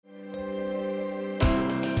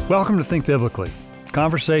Welcome to Think Biblically,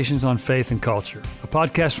 Conversations on Faith and Culture, a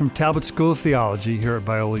podcast from Talbot School of Theology here at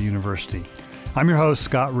Biola University. I'm your host,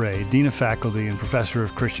 Scott Ray, Dean of Faculty and Professor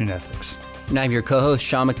of Christian Ethics. And I'm your co-host,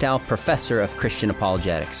 Sean McDowell, Professor of Christian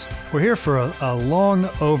Apologetics. We're here for a long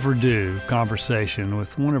overdue conversation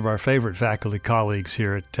with one of our favorite faculty colleagues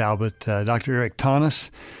here at Talbot, Dr. Eric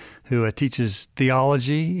Thomas, who teaches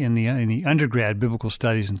theology in the undergrad Biblical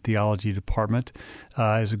Studies and Theology department.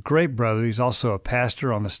 Is a great brother. He's also a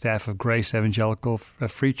pastor on the staff of Grace Evangelical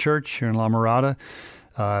Free Church here in La Mirada.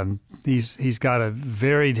 He's got a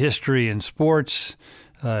varied history in sports.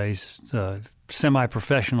 He's a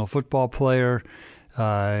semi-professional football player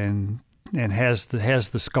and has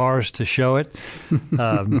the scars to show it,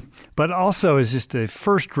 but also is just a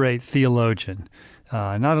first-rate theologian.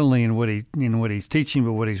 Not only in what he's teaching,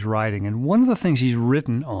 but what he's writing. And one of the things he's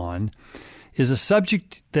written on is a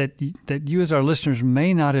subject that you as our listeners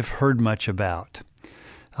may not have heard much about,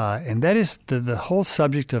 and that is the whole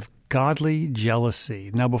subject of godly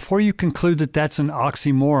jealousy. Now, before you conclude that that's an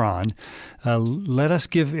oxymoron, let us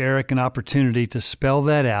give Eric an opportunity to spell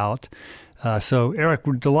that out. So, Eric,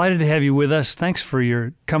 we're delighted to have you with us. Thanks for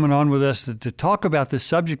your coming on with us to talk about this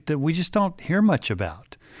subject that we just don't hear much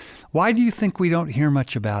about. Why do you think we don't hear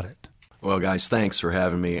much about it? Well, guys, thanks for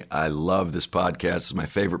having me. I love this podcast. It's my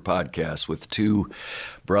favorite podcast with two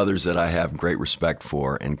brothers that I have great respect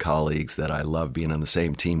for and colleagues that I love being on the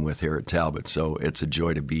same team with here at Talbot. So it's a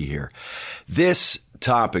joy to be here. This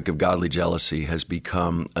topic of godly jealousy has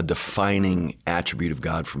become a defining attribute of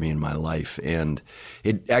God for me in my life. And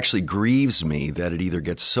it actually grieves me that it either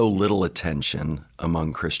gets so little attention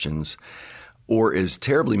among Christians or is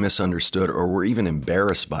terribly misunderstood, or we're even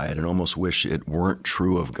embarrassed by it and almost wish it weren't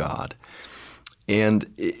true of God. And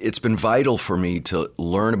it's been vital for me to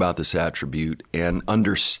learn about this attribute and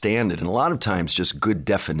understand it. And a lot of times just good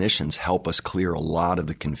definitions help us clear a lot of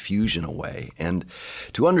the confusion away. And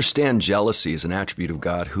to understand jealousy as an attribute of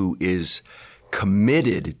God who is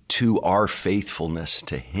committed to our faithfulness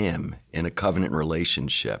to Him in a covenant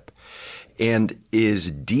relationship and is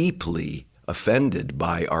deeply offended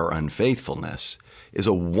by our unfaithfulness is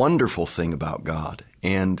a wonderful thing about God,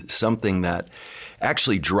 and something that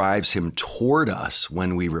actually drives Him toward us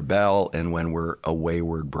when we rebel and when we're a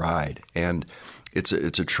wayward bride. And it's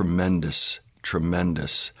a tremendous,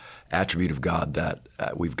 tremendous attribute of God that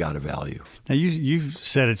we've got to value. Now, you've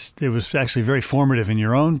said it was actually very formative in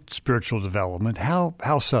your own spiritual development.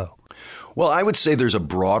 How so? Well, I would say there's a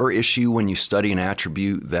broader issue when you study an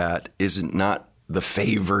attribute that isn't not the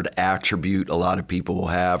favored attribute a lot of people will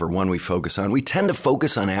have, or one we focus on. We tend to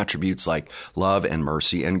focus on attributes like love and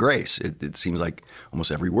mercy and grace. It seems like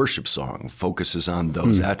almost every worship song focuses on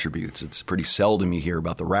those attributes. It's pretty seldom you hear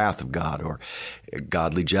about the wrath of God or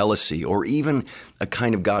godly jealousy, or even a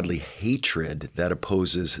kind of godly hatred that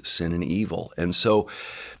opposes sin and evil. And so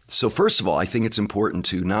first of all, I think it's important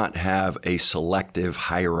to not have a selective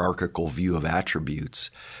hierarchical view of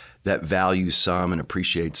attributes that values some and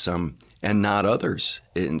appreciates some and not others.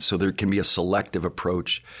 And so there can be a selective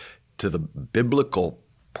approach to the biblical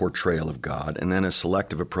portrayal of God, and then a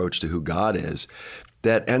selective approach to who God is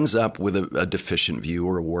that ends up with a deficient view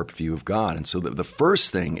or a warped view of God. And so the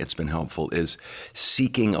first thing it's been helpful is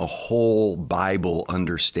seeking a whole Bible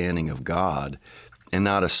understanding of God and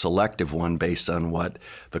not a selective one based on what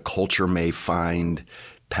the culture may find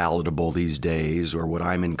palatable these days or what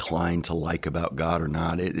I'm inclined to like about God or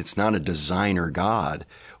not. It's not a designer God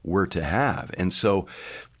we're to have. And so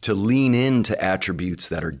to lean into attributes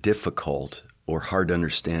that are difficult or hard to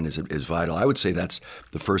understand is vital. I would say that's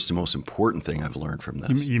the first and most important thing I've learned from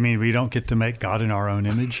this. You mean we don't get to make God in our own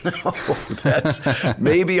image? No, that's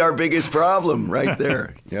maybe our biggest problem right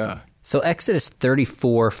there. Yeah. So Exodus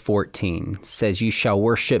 34:14 says, "You shall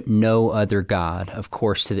worship no other God," of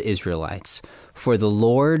course, to the Israelites. "For the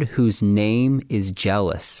Lord, whose name is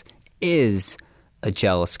jealous, is a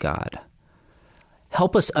jealous God."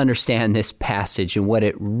 Help us understand this passage and what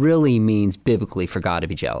it really means biblically for God to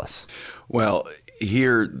be jealous. Well,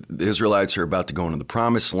 here the Israelites are about to go into the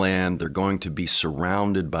Promised Land. They're going to be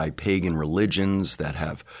surrounded by pagan religions that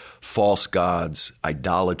have false gods,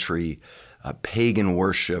 idolatry, pagan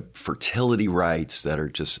worship, fertility rites that are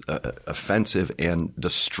just offensive and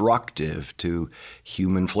destructive to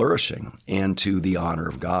human flourishing and to the honor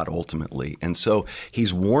of God ultimately. And so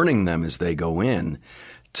He's warning them as they go in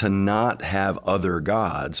to not have other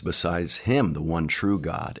gods besides Him, the one true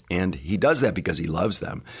God. And He does that because He loves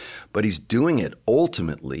them. But He's doing it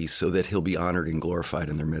ultimately so that He'll be honored and glorified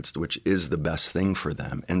in their midst, which is the best thing for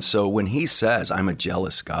them. And so when He says, "I'm a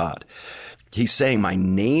jealous God," He's saying my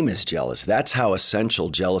name is jealous. That's how essential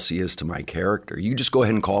jealousy is to my character. You just go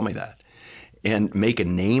ahead and call me that. and make a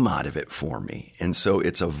name out of it for me. And so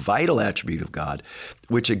it's a vital attribute of God,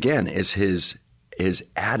 which again is his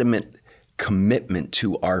adamant commitment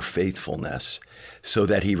to our faithfulness, so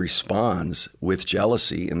that he responds with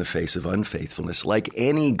jealousy in the face of unfaithfulness, like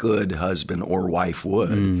any good husband or wife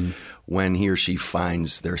would when he or she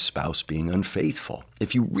finds their spouse being unfaithful.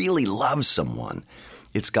 If you really love someone,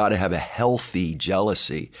 it's got to have a healthy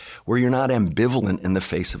jealousy where you're not ambivalent in the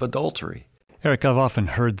face of adultery. Eric, I've often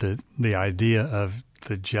heard the idea of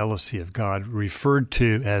the jealousy of God referred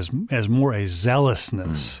to as more a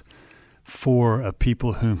zealousness for a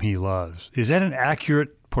people whom he loves. Is that an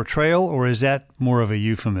accurate portrayal, or is that more of a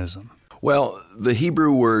euphemism? Well, the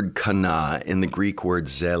Hebrew word kana and the Greek word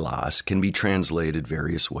zelos can be translated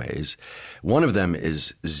various ways. One of them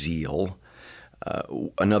is zeal.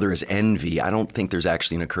 Another is envy. I don't think there's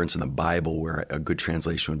actually an occurrence in the Bible where a good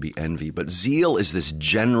translation would be envy. But zeal is this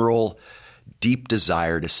general, deep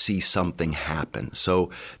desire to see something happen. So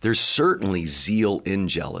there's certainly zeal in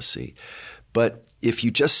jealousy. But if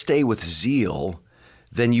you just stay with zeal,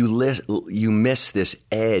 then you miss this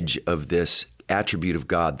edge of this attribute of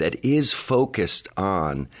God that is focused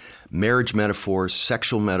on marriage metaphors,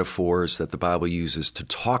 sexual metaphors that the Bible uses to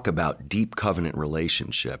talk about deep covenant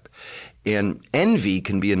relationship. And envy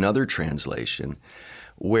can be another translation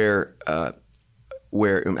where I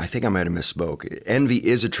think I might have misspoke. Envy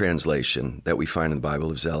is a translation that we find in the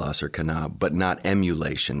Bible of zelos or kana, but not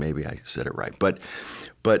emulation. Maybe I said it right. But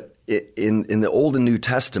in the Old and New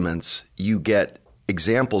Testaments, you get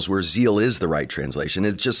examples where zeal is the right translation.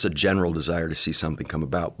 It's just a general desire to see something come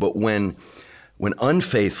about. But when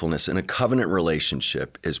unfaithfulness in a covenant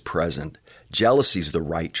relationship is present, jealousy is the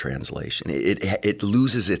right translation. It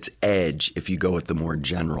loses its edge if you go with the more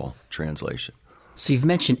general translation. So you've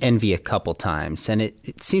mentioned envy a couple times, and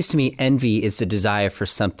it seems to me envy is the desire for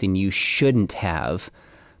something you shouldn't have,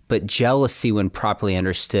 but jealousy, when properly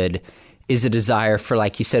understood, is a desire for,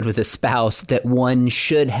 like you said, with a spouse that one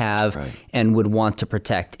should have and would want to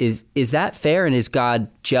protect. Is that fair? And is God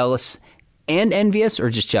jealous and envious, or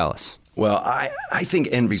just jealous? Well, I think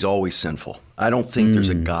envy's always sinful. I don't think there's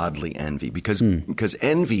a godly envy because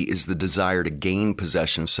envy is the desire to gain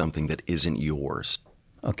possession of something that isn't yours.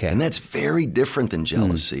 Okay. And that's very different than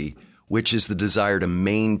jealousy, which is the desire to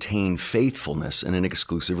maintain faithfulness in an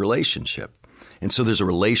exclusive relationship. And so there's a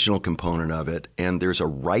relational component of it, and there's a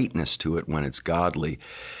rightness to it when it's godly.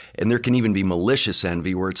 And there can even be malicious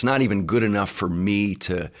envy where it's not even good enough for me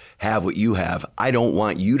to have what you have. I don't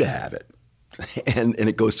want you to have it. And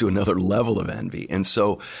it goes to another level of envy. And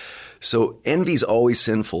so envy's always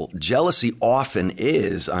sinful. Jealousy often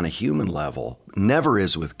is on a human level, never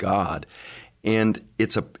is with God. And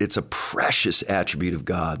it's a precious attribute of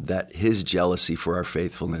God, that his jealousy for our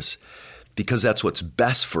faithfulness, because that's what's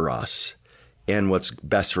best for us and what's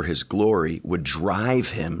best for his glory, would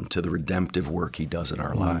drive him to the redemptive work he does in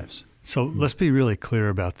our lives. So let's be really clear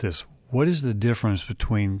about this. What is the difference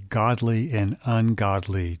between godly and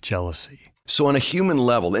ungodly jealousy? So on a human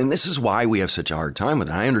level, and this is why we have such a hard time with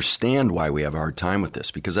it. I understand why we have a hard time with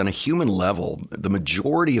this, because on a human level, the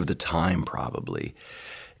majority of the time probably,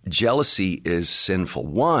 jealousy is sinful.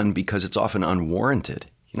 One, because it's often unwarranted.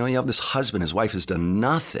 You know, you have this husband, his wife has done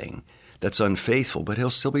nothing that's unfaithful, but he'll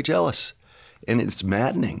still be jealous. And it's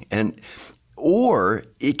maddening. Or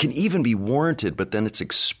it can even be warranted, but then it's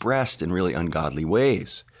expressed in really ungodly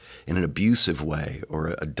ways, in an abusive way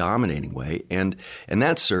or a dominating way. And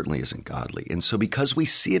that certainly isn't godly. And so because we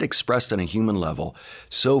see it expressed on a human level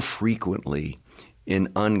so frequently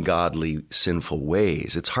in ungodly, sinful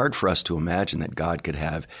ways, it's hard for us to imagine that God could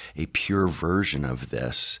have a pure version of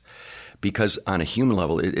this, because on a human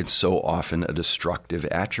level, it's so often a destructive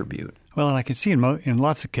attribute. Well, and I can see in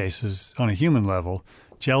lots of cases, on a human level,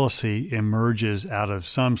 jealousy emerges out of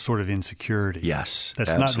some sort of insecurity. Yes,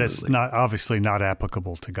 that's not obviously not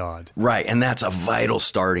applicable to God. Right, and that's a vital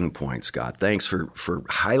starting point, Scott. Thanks for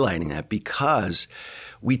highlighting that, because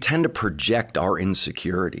we tend to project our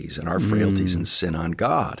insecurities and our frailties and sin on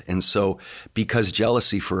God. And so because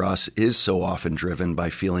jealousy for us is so often driven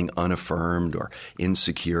by feeling unaffirmed or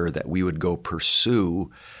insecure, that we would go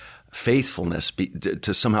pursue faithfulness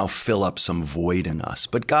to somehow fill up some void in us.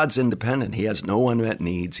 But God's independent. He has no unmet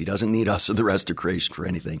needs. He doesn't need us or the rest of creation for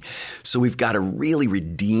anything. So we've got to really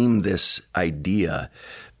redeem this idea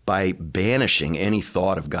by banishing any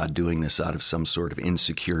thought of God doing this out of some sort of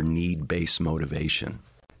insecure, need-based motivation.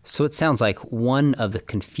 So it sounds like one of the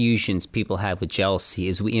confusions people have with jealousy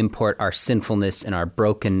is we import our sinfulness and our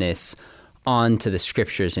brokenness onto the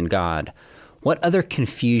scriptures and God. What other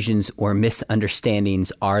confusions or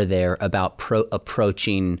misunderstandings are there about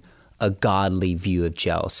approaching a godly view of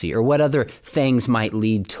jealousy? Or what other things might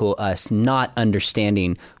lead to us not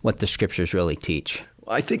understanding what the Scriptures really teach?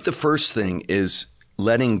 I think the first thing is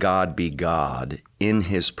letting God be God in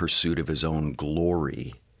his pursuit of his own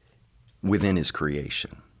glory within his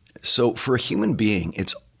creation. So for a human being,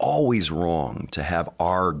 it's always wrong to have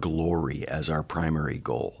our glory as our primary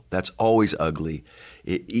goal. That's always ugly.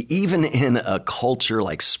 Even in a culture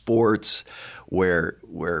like sports where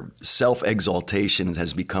self-exaltation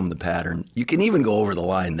has become the pattern, you can even go over the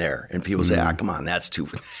line there. And people say, come on, that's too,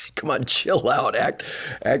 come on, chill out, act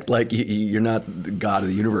like you're not the God of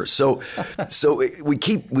the universe. So we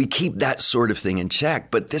keep that sort of thing in check.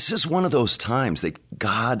 But this is one of those times that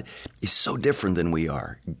God is so different than we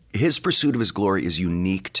are. His pursuit of his glory is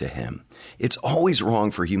unique to him. It's always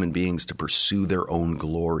wrong for human beings to pursue their own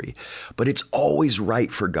glory, but it's always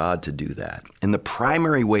right for God to do that. And the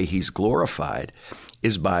primary way he's glorified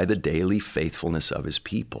is by the daily faithfulness of his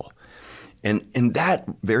people. And that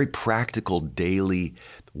very practical daily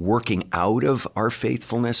working out of our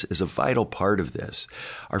faithfulness is a vital part of this.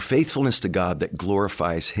 Our faithfulness to God that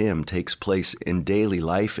glorifies him takes place in daily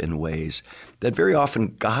life in ways that very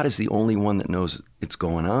often God is the only one that knows it's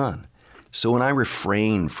going on. So when I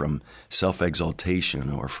refrain from self-exaltation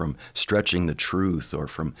or from stretching the truth or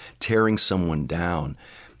from tearing someone down,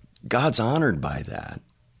 God's honored by that.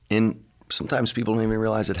 And sometimes people don't even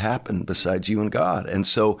realize it happened besides you and God. And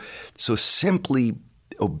so simply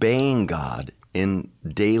obeying God in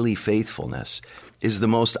daily faithfulness is the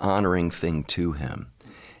most honoring thing to him.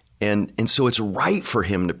 And so it's right for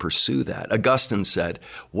him to pursue that. Augustine said,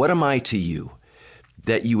 "What am I to you,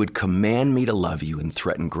 that you would command me to love you and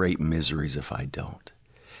threaten great miseries if I don't?"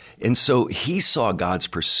 And so he saw God's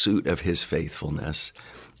pursuit of his faithfulness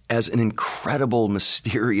as an incredible,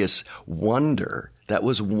 mysterious wonder that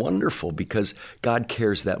was wonderful because God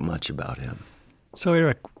cares that much about him. So,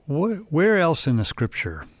 Eric, where else in the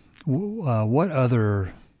Scripture, what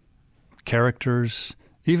other characters,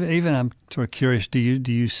 even I'm sort of curious, do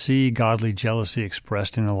you see godly jealousy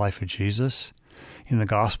expressed in the life of Jesus, in the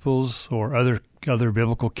Gospels, or other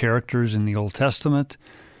biblical characters in the Old Testament?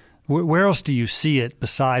 Where else do you see it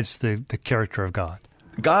besides the character of God?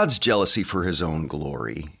 God's jealousy for his own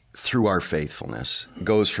glory through our faithfulness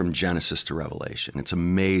goes from Genesis to Revelation. It's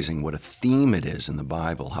amazing what a theme it is in the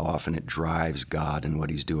Bible, how often it drives God and what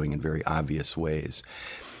he's doing in very obvious ways.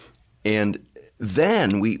 And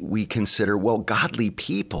then we consider, well, godly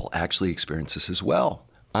people actually experience this as well,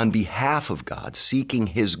 on behalf of God, seeking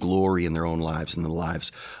his glory in their own lives and the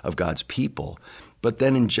lives of God's people, but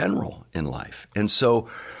then in general in life. And so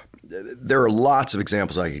there are lots of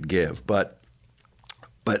examples I could give, but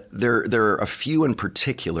there are a few in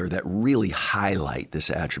particular that really highlight this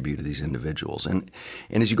attribute of these individuals. And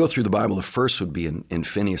as you go through the Bible, the first would be in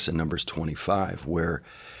Phineas in Numbers 25, where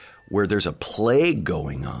there's a plague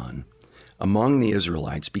going on among the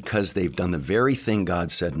Israelites because they've done the very thing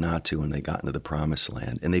God said not to when they got into the Promised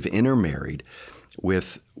Land. And they've intermarried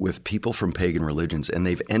with people from pagan religions, and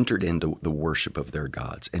they've entered into the worship of their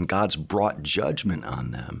gods. And God's brought judgment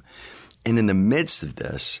on them. And in the midst of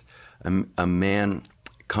this, a man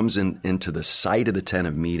comes into the site of the tent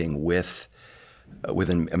of meeting with a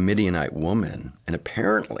Midianite woman, and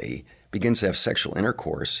apparently begins to have sexual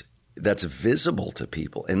intercourse that's visible to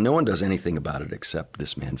people. And no one does anything about it except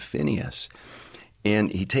this man, Phineas. And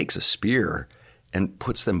he takes a spear and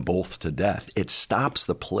puts them both to death. It stops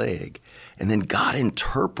the plague. And then God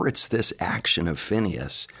interprets this action of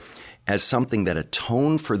Phineas as something that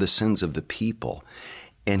atoned for the sins of the people.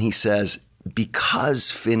 And he says, because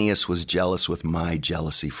Phineas was jealous with my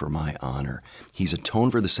jealousy for my honor, he's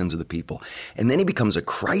atoned for the sins of the people. And then he becomes a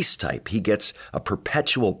Christ type. He gets a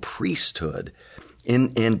perpetual priesthood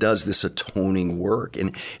and does this atoning work.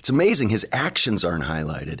 And it's amazing. His actions aren't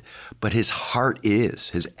highlighted, but his heart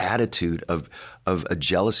is. His attitude of a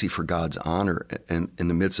jealousy for God's honor in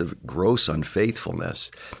the midst of gross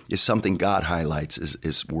unfaithfulness is something God highlights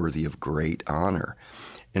is worthy of great honor.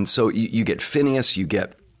 And so you get Phineas, you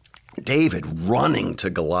get David running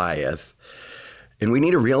to Goliath. And we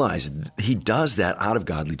need to realize he does that out of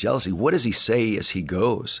godly jealousy. What does he say as he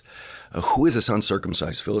goes? Who is this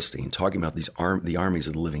uncircumcised Philistine talking about the armies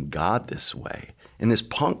of the living God this way? And this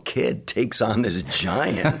punk kid takes on this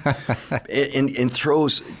giant and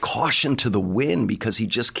throws caution to the wind because he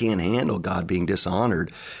just can't handle God being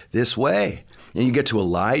dishonored this way. And you get to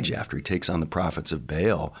Elijah after he takes on the prophets of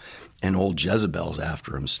Baal, and old Jezebel's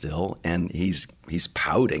after him still, and he's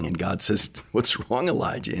pouting, and God says, "What's wrong,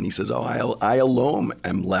 Elijah?" And he says, "Oh, I alone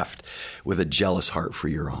am left with a jealous heart for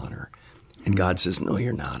your honor." And God says, no,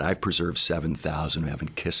 you're not. I've preserved 7,000 who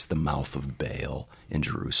haven't kissed the mouth of Baal in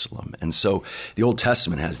Jerusalem. And so the Old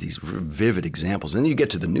Testament has these vivid examples. And then you get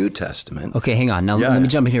to the New Testament. Okay, hang on. Now, let me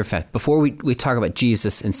jump in here fast. Before we talk about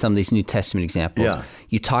Jesus and some of these New Testament examples,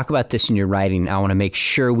 you talk about this in your writing. I want to make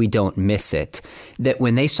sure we don't miss it. That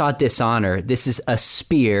when they saw dishonor, this is a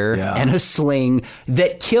spear and a sling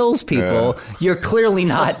that kills people. You're clearly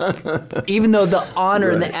not, even though the honor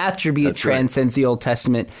and the attribute transcends the Old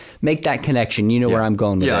Testament, make that connection. You know where I'm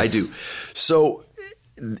going with this. Yeah, I do. So,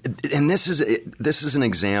 and this is an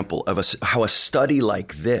example of how a study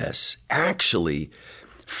like this actually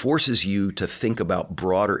forces you to think about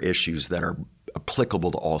broader issues that are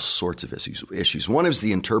applicable to all sorts of issues. One is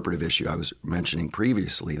the interpretive issue I was mentioning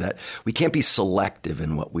previously, that we can't be selective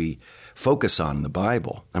in what we focus on in the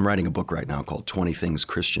Bible. I'm writing a book right now called 20 Things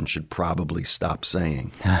Christians Should Probably Stop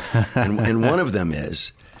Saying. and one of them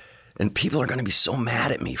is, and people are going to be so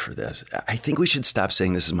mad at me for this, I think we should stop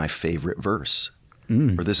saying this is my favorite verse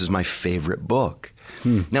or this is my favorite book.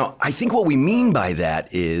 Now, I think what we mean by that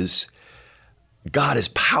is God has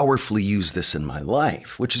powerfully used this in my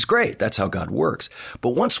life, which is great. That's how God works.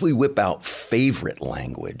 But once we whip out favorite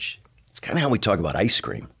language, it's kind of how we talk about ice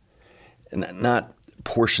cream and not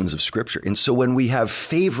portions of Scripture. And so when we have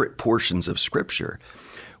favorite portions of Scripture,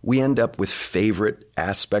 we end up with favorite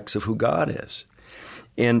aspects of who God is.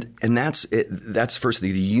 And that's it. That's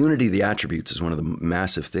firstly, the unity of the attributes is one of the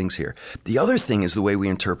massive things here. The other thing is the way we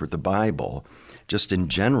interpret the Bible, just in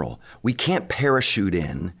general. We can't parachute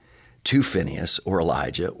in to Phineas or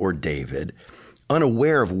Elijah or David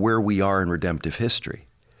unaware of where we are in redemptive history.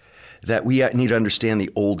 That we need to understand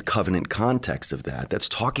the old covenant context of that. That's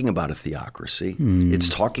talking about a theocracy. It's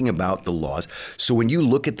talking about the laws. So when you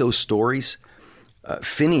look at those stories,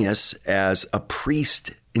 Phineas as a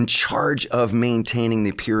priest in charge of maintaining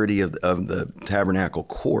the purity of the tabernacle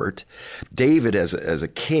court, David as a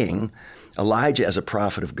king, Elijah as a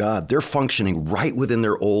prophet of God, they're functioning right within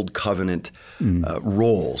their old covenant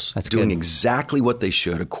roles, doing exactly what they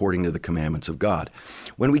should according to the commandments of God.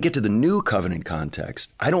 When we get to the new covenant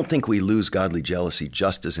context, I don't think we lose godly jealousy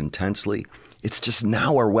just as intensely. It's just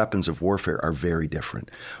now our weapons of warfare are very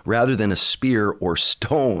different. Rather than a spear or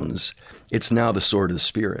stones, it's now the sword of the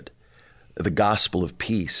Spirit, the gospel of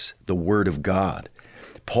peace, the word of God.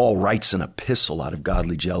 Paul writes an epistle out of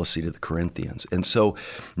godly jealousy to the Corinthians. And so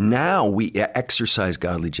now we exercise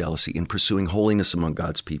godly jealousy in pursuing holiness among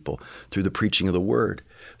God's people through the preaching of the word,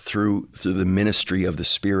 through the ministry of the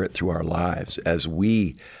Spirit through our lives as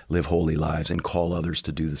we live holy lives and call others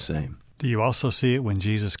to do the same. Do you also see it when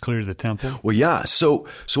Jesus cleared the temple? Well, yeah. So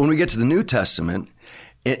when we get to the New Testament,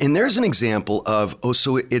 and there's an example of,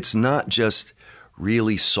 so it's not just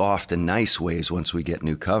really soft and nice ways once we get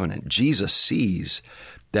New Covenant. Jesus sees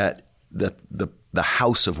that the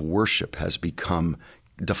house of worship has become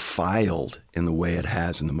defiled in the way it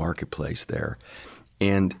has in the marketplace there.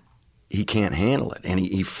 And he can't handle it. And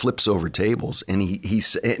he flips over tables. And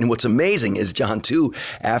and what's amazing is John 2,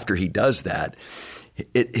 after he does that,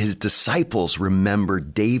 his disciples remember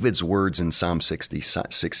David's words in Psalm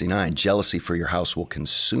 69, jealousy for your house will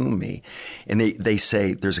consume me. And they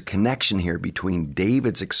say there's a connection here between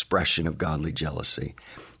David's expression of godly jealousy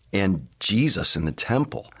and Jesus in the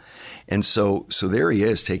temple. And so there he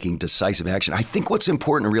is taking decisive action. I think what's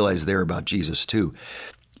important to realize there about Jesus too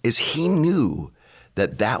is he knew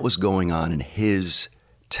that was going on in his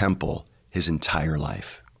temple his entire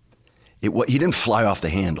life. He didn't fly off the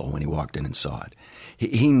handle when he walked in and saw it.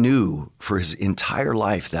 He knew for his entire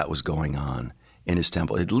life that was going on in his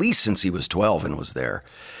temple, at least since he was 12 and was there.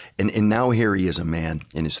 And now here he is, a man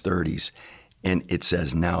in his 30s, and it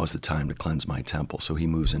says, now is the time to cleanse my temple. So he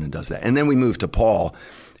moves in and does that. And then we move to Paul,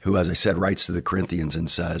 who, as I said, writes to the Corinthians and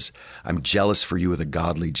says, I'm jealous for you with a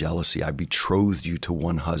godly jealousy. I betrothed you to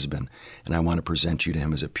one husband, and I want to present you to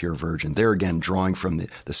him as a pure virgin. There again, drawing from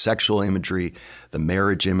the sexual imagery, the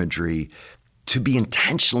marriage imagery, to be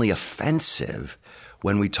intentionally offensive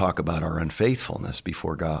when we talk about our unfaithfulness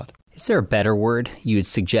before God. Is there a better word you would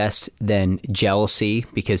suggest than jealousy?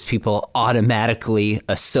 Because people automatically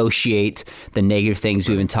associate the negative things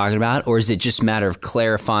we've been talking about, or is it just a matter of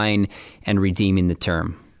clarifying and redeeming the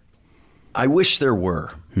term? I wish there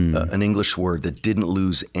were an English word that didn't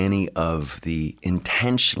lose any of the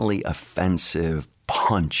intentionally offensive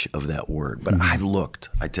punch of that word, but I've looked,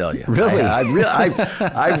 I tell you. Really?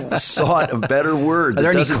 I've sought a better word. Are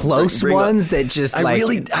there any close ones that just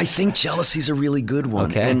I think jealousy is a really good one.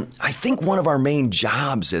 Okay. And I think one of our main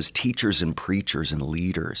jobs as teachers and preachers and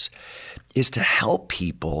leaders is to help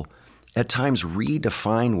people at times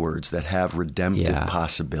redefine words that have redemptive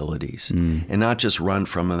possibilities and not just run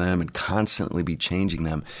from them and constantly be changing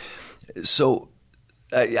them. So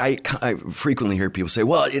I frequently hear people say,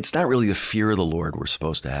 well, it's not really the fear of the Lord we're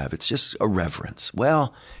supposed to have. It's just a reverence.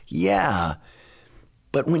 Well, yeah.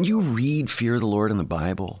 But when you read fear of the Lord in the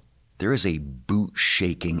Bible, there is a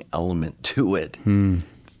boot-shaking element to it.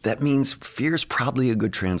 That means fear is probably a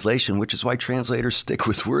good translation, which is why translators stick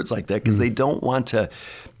with words like that, because they don't want to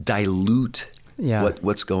dilute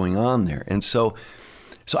what's going on there. And so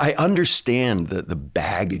I understand the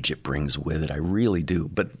baggage it brings with it. I really do.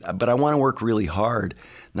 But I want to work really hard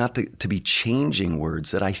not to be changing words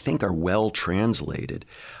that I think are well translated.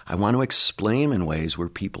 I want to explain them in ways where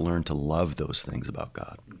people learn to love those things about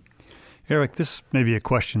God. Eric, this may be a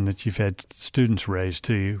question that you've had students raise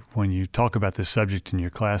to you when you talk about this subject in your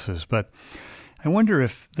classes, but I wonder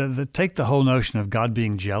if take the whole notion of God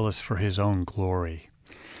being jealous for his own glory.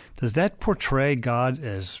 Does that portray God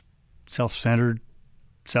as self-centered,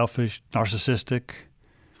 selfish, narcissistic?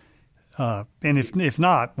 And if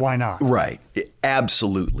not, why not? Right.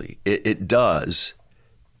 Absolutely. It does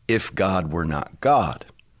if God were not God.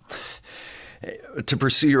 To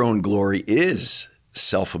pursue your own glory is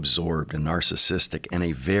self-absorbed and narcissistic and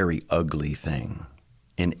a very ugly thing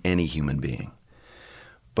in any human being.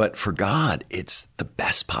 But for God, it's the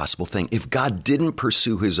best possible thing. If God didn't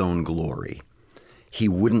pursue his own glory, he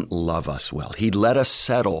wouldn't love us well. He'd let us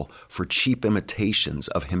settle for cheap imitations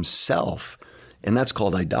of himself. And that's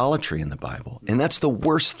called idolatry in the Bible. And that's the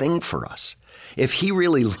worst thing for us. If he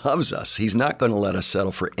really loves us, he's not going to let us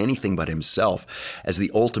settle for anything but himself as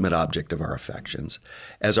the ultimate object of our affections,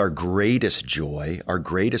 as our greatest joy, our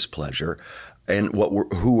greatest pleasure, and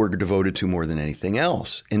who we're devoted to more than anything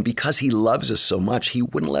else. And because he loves us so much, he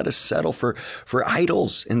wouldn't let us settle for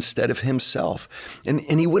idols instead of himself. And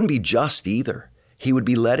he wouldn't be just either. He would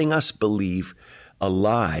be letting us believe a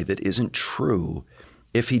lie that isn't true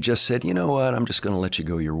if he just said, you know what, I'm just going to let you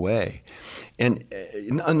go your way. And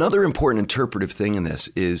another important interpretive thing in this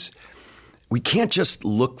is we can't just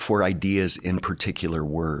look for ideas in particular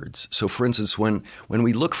words. So for instance, when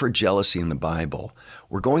we look for jealousy in the Bible,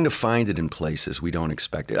 we're going to find it in places we don't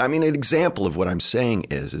expect it. I mean, an example of what I'm saying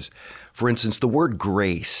is for instance, the word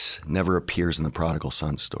grace never appears in the prodigal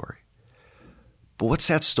son story. But what's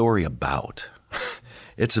that story about?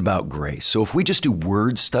 It's about grace. So if we just do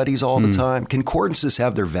word studies all the time, concordances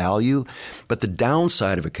have their value, but the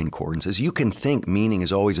downside of a concordance is you can think meaning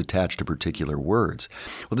is always attached to particular words.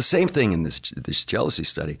 Well, the same thing in this jealousy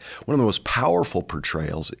study. One of the most powerful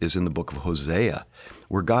portrayals is in the book of Hosea,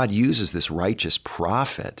 where God uses this righteous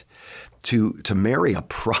prophet to marry a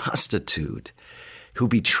prostitute who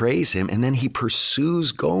betrays him, and then he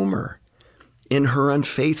pursues Gomer in her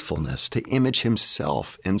unfaithfulness to image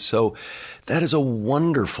himself. And so that is a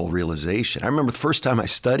wonderful realization. I remember the first time I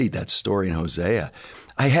studied that story in Hosea,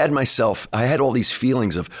 I had all these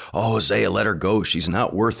feelings of, oh, Hosea, let her go. She's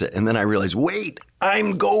not worth it. And then I realized, wait,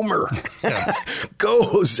 I'm Gomer. Go,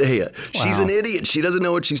 Hosea. Wow. She's an idiot. She doesn't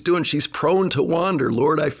know what she's doing. She's prone to wander.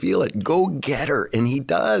 Lord, I feel it. Go get her. And he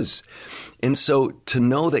does. And so to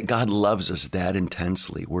know that God loves us that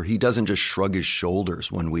intensely, where he doesn't just shrug his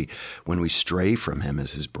shoulders when we stray from him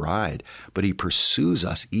as his bride, but he pursues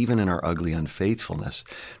us even in our ugly unfaithfulness.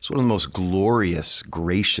 It's one of the most glorious,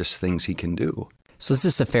 gracious things he can do. So is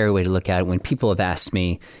this a fair way to look at it? When people have asked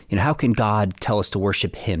me, how can God tell us to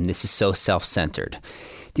worship him? This is so self-centered.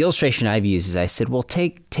 The illustration I've used is I said, well,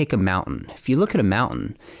 take a mountain. If you look at a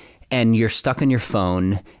mountain and you're stuck on your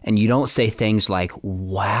phone and you don't say things like,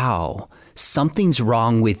 wow, something's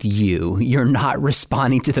wrong with you. You're not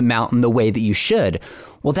responding to the mountain the way that you should.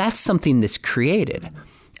 Well, that's something that's created.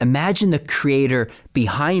 Imagine the creator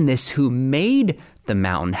behind this who made the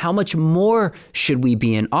mountain. How much more should we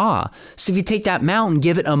be in awe? So if you take that mountain,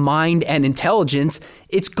 give it a mind and intelligence,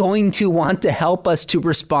 it's going to want to help us to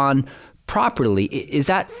respond properly. Is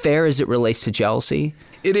that fair as it relates to jealousy?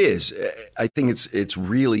 It is. I think it's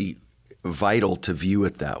really vital to view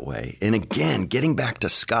it that way. And again, getting back to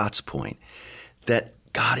Scott's point, that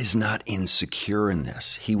God is not insecure in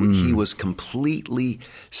this. He was completely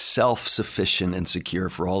self-sufficient and secure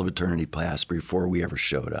for all of eternity past before we ever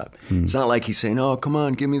showed up. It's not like he's saying, oh, come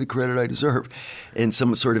on, give me the credit I deserve in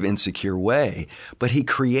some sort of insecure way. But he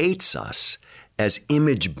creates us as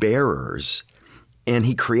image bearers, and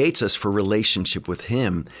he creates us for relationship with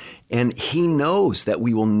him. And he knows that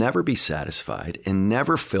we will never be satisfied and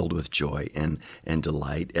never filled with joy and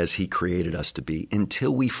delight as he created us to be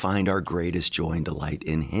until we find our greatest joy and delight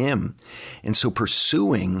in him. And so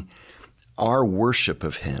pursuing our worship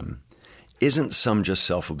of him isn't some just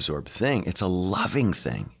self-absorbed thing. It's a loving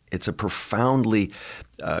thing. It's a profoundly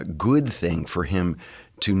good thing for him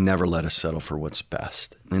to never let us settle for what's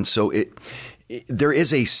best. And so there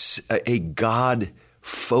is a God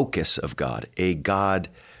focus of God, a God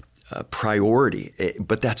priority.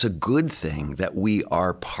 But that's a good thing that we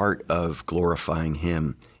are part of glorifying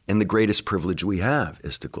him. And the greatest privilege we have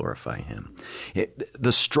is to glorify him.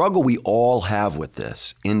 The struggle we all have with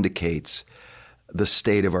this indicates the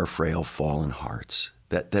state of our frail, fallen hearts.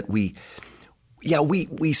 That we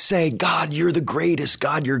say, God, you're the greatest.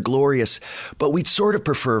 God, you're glorious. But we'd sort of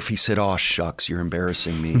prefer if he said, oh, shucks, you're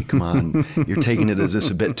embarrassing me. Come on, you're taking it as this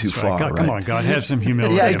a bit too far. God, right? Come on, God, have some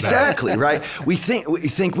humility. Yeah, exactly, right? We think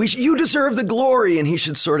you deserve the glory, and he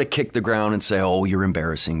should sort of kick the ground and say, oh, you're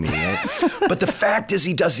embarrassing me. Right? But the fact is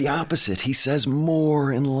he does the opposite. He says more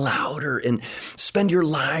and louder, and spend your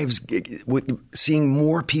lives seeing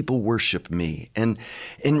more people worship me, and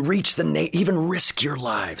reach even risk your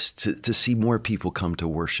lives to see more people come to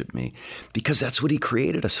worship me, because that's what he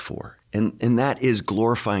created us for. And that is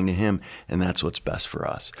glorifying to him, and that's what's best for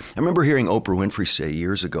us. I remember hearing Oprah Winfrey say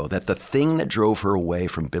years ago that the thing that drove her away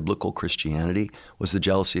from biblical Christianity was the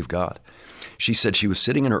jealousy of God. She said she was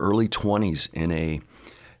sitting in her early 20s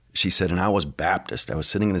she said, and I was Baptist. I was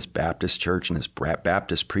sitting in this Baptist church, and this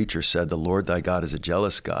Baptist preacher said, the Lord thy God is a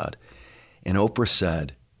jealous God. And Oprah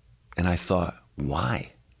said, and I thought,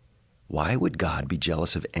 why? Why would God be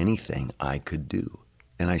jealous of anything I could do?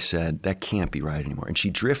 And I said, that can't be right anymore. And she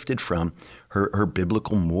drifted from her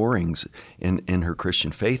biblical moorings in her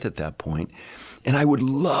Christian faith at that point. And I would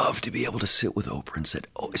love to be able to sit with Oprah and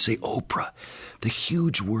say, Oprah, the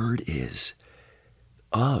huge word is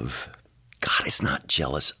of. God is not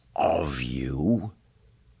jealous of you.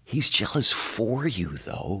 He's jealous for you,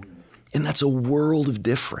 though. And that's a world of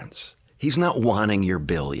difference. He's not wanting your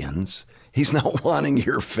billions. He's not wanting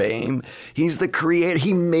your fame. He's the creator.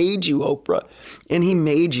 He made you, Oprah, and he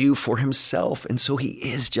made you for himself. And so he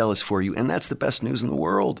is jealous for you. And that's the best news in the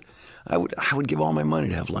world. I would give all my money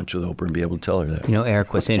to have lunch with Oprah and be able to tell her that. You know,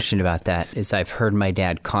 Eric, what's interesting about that is I've heard my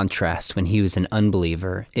dad contrast when he was an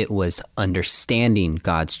unbeliever. It was understanding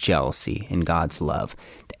God's jealousy and God's love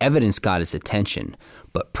to evidence God's attention,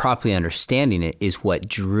 but properly understanding it is what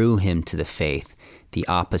drew him to the faith, the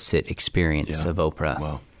opposite experience of Oprah.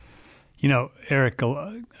 Wow. You know, Eric,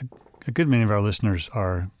 a good many of our listeners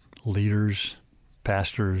are leaders,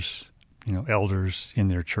 pastors, elders in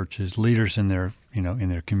their churches, leaders in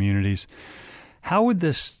their communities. How would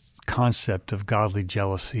this concept of godly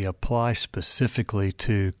jealousy apply specifically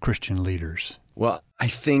to Christian leaders? Well, I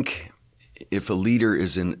think if a leader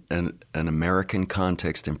is in an American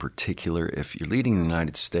context in particular, if you're leading the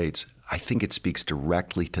United States, I think it speaks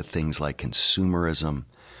directly to things like consumerism,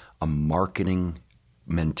 a marketing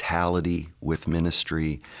mentality with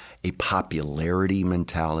ministry, a popularity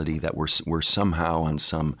mentality that we're somehow on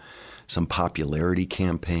some popularity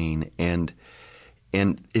campaign, and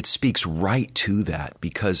it speaks right to that,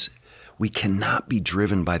 because we cannot be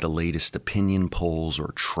driven by the latest opinion polls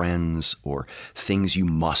or trends or things you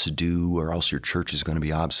must do or else your church is going to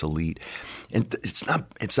be obsolete. And it's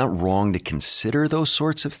not wrong to consider those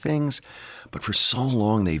sorts of things, but for so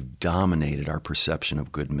long they've dominated our perception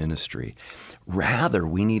of good ministry. Rather,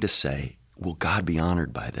 we need to say, will God be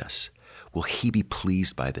honored by this? Will he be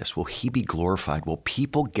pleased by this? Will he be glorified? Will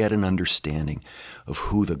people get an understanding of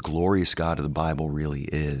who the glorious God of the Bible really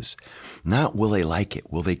is? Not will they like it?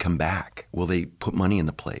 Will they come back? Will they put money in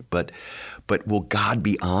the plate? But will God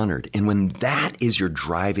be honored? And when that is your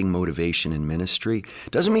driving motivation in ministry,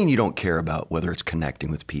 it doesn't mean you don't care about whether it's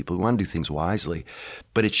connecting with people. We want to do things wisely,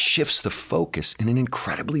 but it shifts the focus in an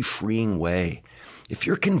incredibly freeing way. If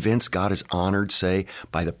you're convinced God is honored, say,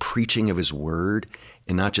 by the preaching of his word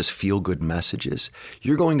and not just feel-good messages,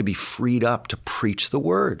 you're going to be freed up to preach the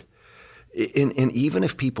word. And even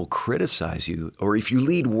if people criticize you, or if you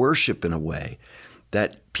lead worship in a way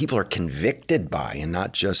that people are convicted by and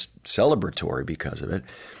not just celebratory because of it,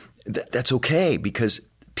 that's okay, because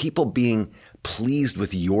people being pleased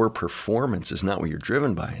with your performance is not what you're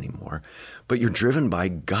driven by anymore, but you're driven by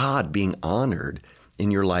God being honored in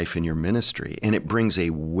your life and your ministry. And it brings a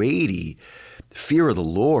weighty fear of the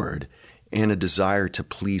Lord and a desire to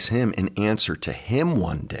please him and answer to him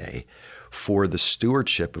one day for the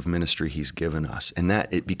stewardship of ministry he's given us. And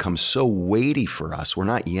that it becomes so weighty for us. We're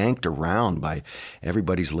not yanked around by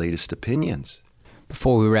everybody's latest opinions.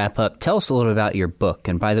 Before we wrap up, tell us a little about your book.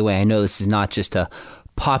 And by the way, I know this is not just a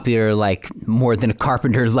popular, more than a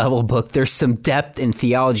carpenter level book. There's some depth in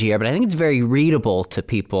theology here, but I think it's very readable to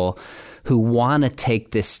people who want to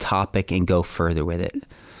take this topic and go further with it.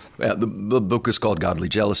 Yeah, the book is called Godly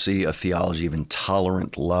Jealousy, A Theology of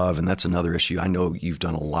Intolerant Love, and that's another issue I know you've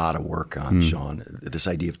done a lot of work on, Sean, this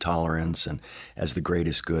idea of tolerance and as the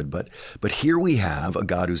greatest good. But here we have a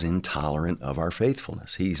God who's intolerant of our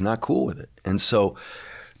faithfulness. He's not cool with it. And so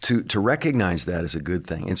to recognize that is a good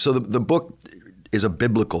thing. And so the book is a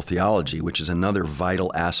biblical theology, which is another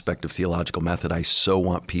vital aspect of theological method I so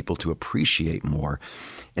want people to appreciate more.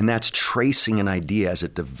 And that's tracing an idea as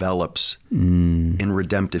it develops in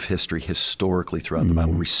redemptive history historically throughout the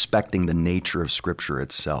Bible, respecting the nature of Scripture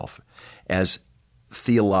itself as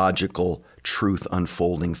theological truth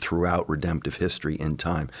unfolding throughout redemptive history in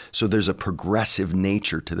time. So there's a progressive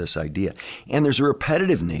nature to this idea, and there's a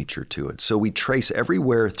repetitive nature to it. So we trace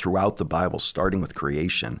everywhere throughout the Bible, starting with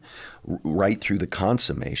creation, right through the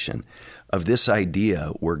consummation of this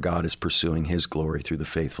idea where God is pursuing his glory through the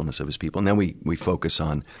faithfulness of his people. And then we focus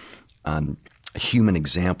on human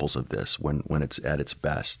examples of this when it's at its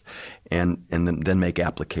best, and then make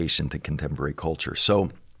application to contemporary culture. So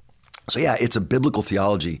yeah, it's a biblical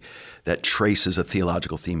theology that traces a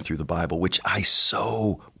theological theme through the Bible, which I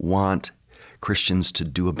so want Christians to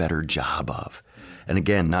do a better job of. And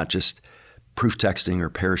again, not just proof texting or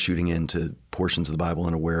parachuting into portions of the Bible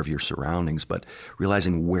unaware of your surroundings, but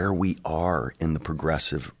realizing where we are in the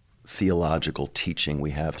progressive theological teaching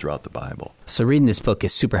we have throughout the Bible. So reading this book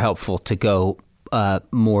is super helpful to go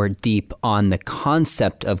more deep on the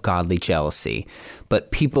concept of godly jealousy.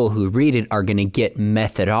 But people who read it are going to get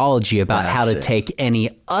methodology about how to take any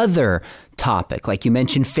other topic. Like you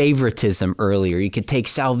mentioned favoritism earlier. You could take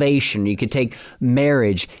salvation. You could take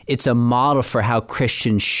marriage. It's a model for how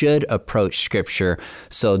Christians should approach Scripture.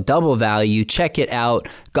 So double value. Check it out.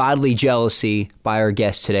 Godly Jealousy by our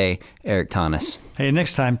guest today, Eric Thomas. Hey,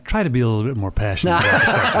 next time, try to be a little bit more passionate about the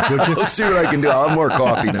subject, would you? Let's see what I can do. I'll have more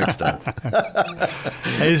coffee next time.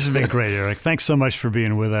 Hey, this has been great, Eric. Thanks so much for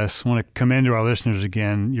being with us. I want to commend to our listeners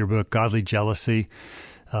again your book, Godly Jealousy.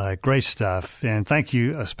 Great stuff. And thank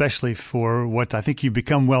you especially for what I think you've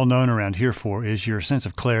become well known around here for is your sense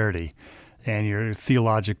of clarity and your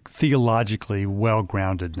theologically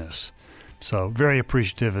well-groundedness. So very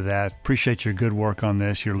appreciative of that. Appreciate your good work on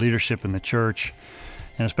this, your leadership in the church,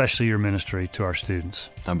 and especially your ministry to our students.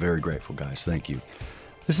 I'm very grateful, guys. Thank you.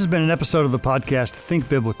 This has been an episode of the podcast Think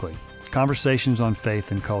Biblically, Conversations on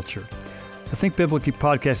Faith and Culture. The Think Biblically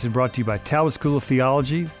podcast is brought to you by Talbot School of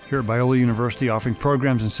Theology here at Biola University, offering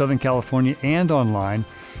programs in Southern California and online,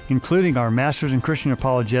 including our Master's in Christian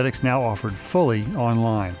Apologetics, now offered fully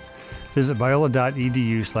online. Visit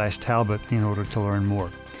biola.edu/Talbot in order to learn more.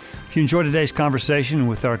 If you enjoyed today's conversation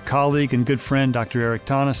with our colleague and good friend, Dr. Eric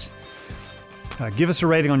Thomas, give us a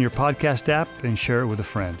rating on your podcast app and share it with a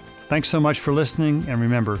friend. Thanks so much for listening, and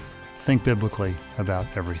remember, think biblically about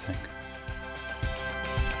everything.